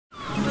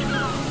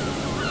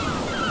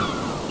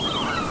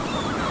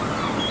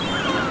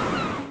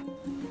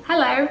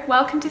Hello,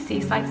 welcome to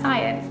Seaside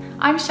Science.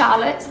 I'm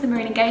Charlotte, the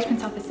Marine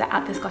Engagement Officer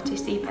at the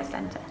Scottish Seabird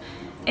Centre.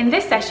 In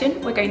this session,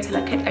 we're going to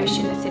look at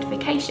ocean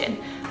acidification,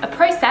 a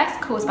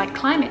process caused by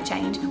climate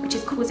change which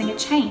is causing a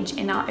change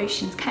in our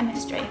ocean's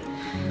chemistry.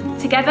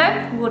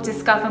 Together, we'll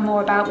discover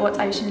more about what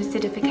ocean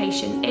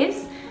acidification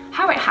is,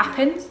 how it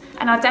happens,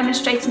 and I'll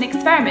demonstrate an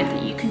experiment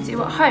that you can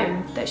do at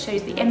home that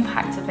shows the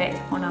impact of it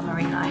on our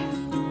marine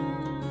life.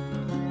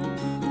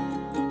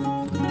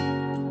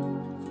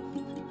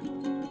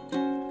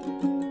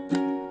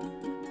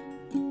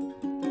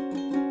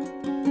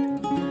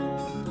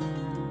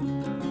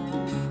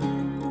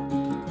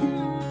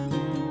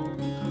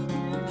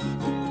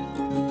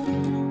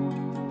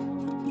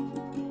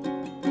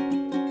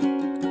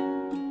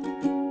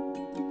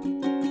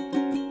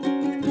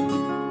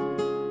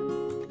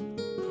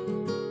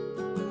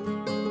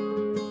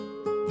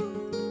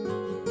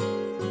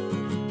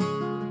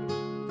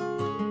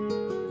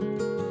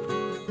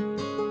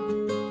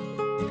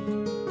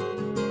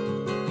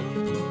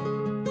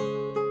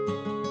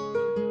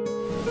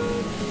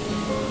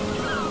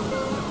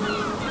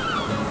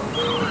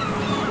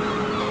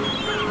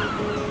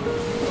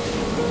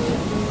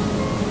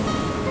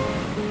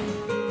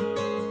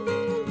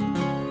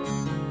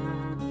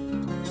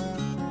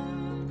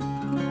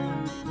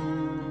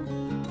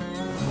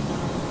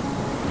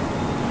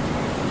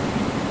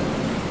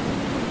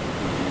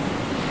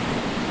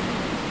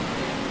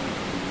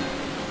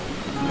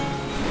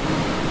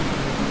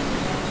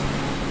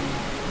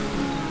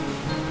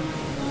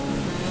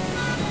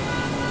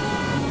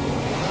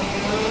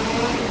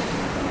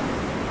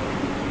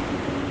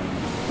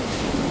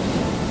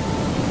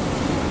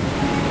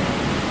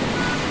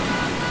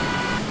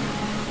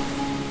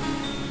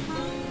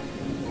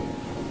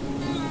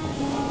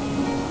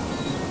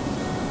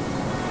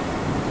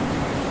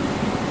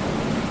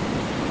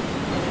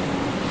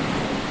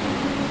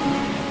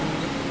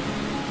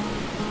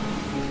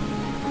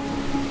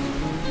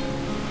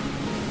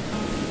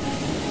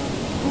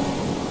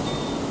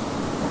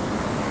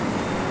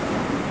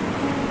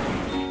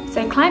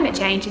 So climate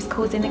change is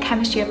causing the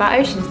chemistry of our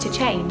oceans to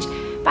change,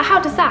 but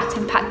how does that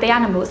impact the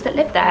animals that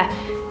live there?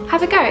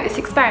 Have a go at this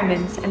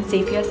experiment and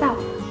see for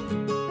yourself.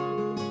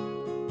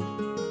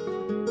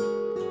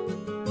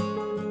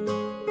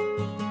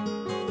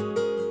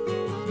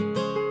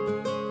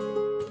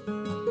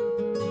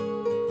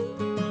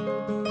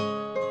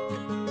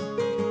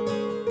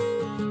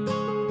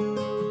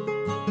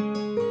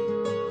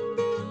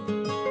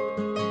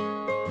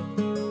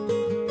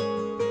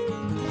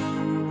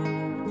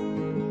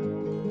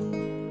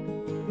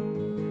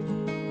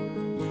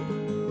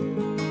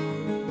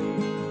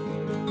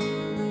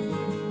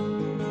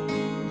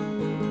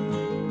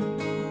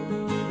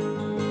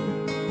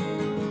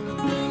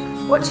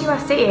 What you are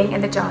seeing in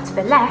the jar to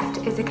the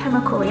left is a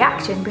chemical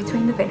reaction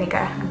between the vinegar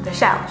and the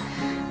shell.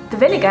 The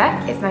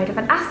vinegar is made of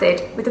an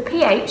acid with a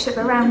pH of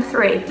around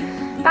 3.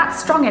 That's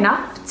strong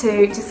enough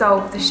to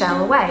dissolve the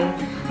shell away.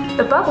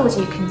 The bubbles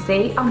you can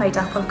see are made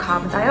up of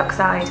carbon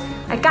dioxide,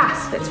 a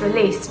gas that's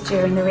released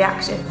during the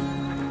reaction.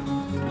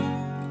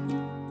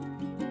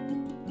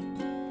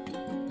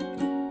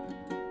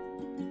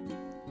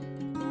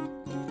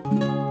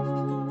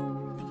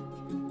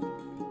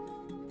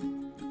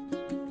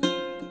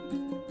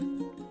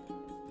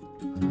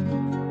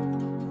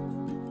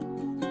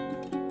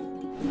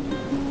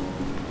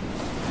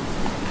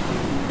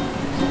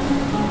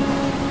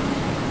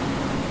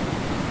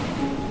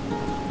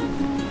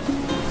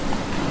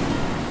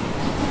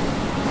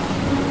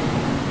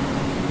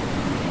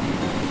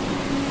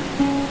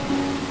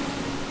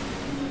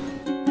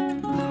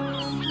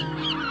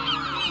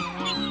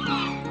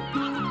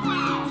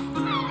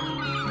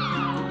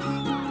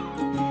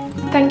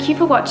 Thank you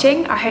for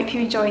watching. I hope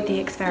you enjoyed the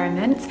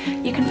experiment.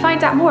 You can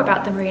find out more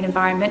about the marine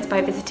environment by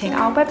visiting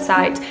our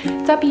website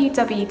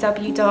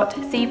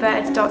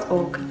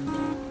www.seabird.org.